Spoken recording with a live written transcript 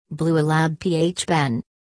Bluelab pH Pen.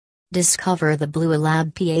 Discover the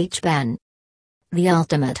Bluelab pH Pen, the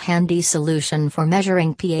ultimate handy solution for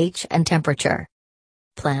measuring pH and temperature.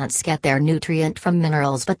 Plants get their nutrient from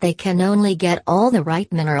minerals, but they can only get all the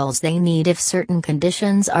right minerals they need if certain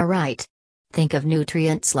conditions are right. Think of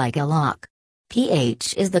nutrients like a lock.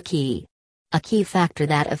 pH is the key. A key factor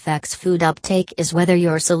that affects food uptake is whether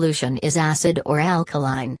your solution is acid or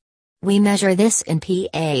alkaline. We measure this in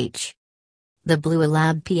pH. The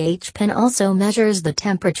Bluelab pH Pen also measures the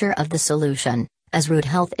temperature of the solution, as root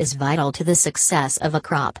health is vital to the success of a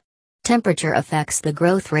crop. Temperature affects the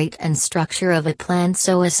growth rate and structure of a plant,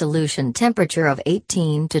 so a solution temperature of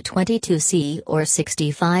 18 to 22 C or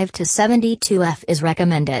 65 to 72 F is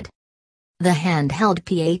recommended. The handheld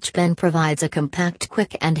pH pen provides a compact,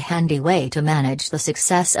 quick and handy way to manage the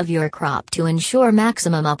success of your crop to ensure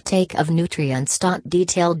maximum uptake of nutrients.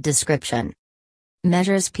 Detailed description.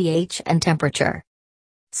 Measures pH and temperature.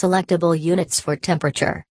 Selectable units for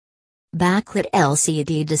temperature. Backlit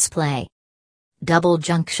LCD display. Double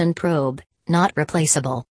junction probe, not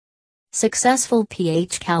replaceable. Successful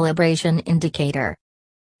pH calibration indicator.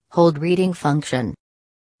 Hold reading function.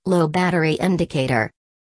 Low battery indicator.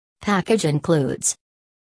 Package includes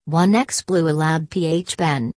 1x Bluelab pH pen,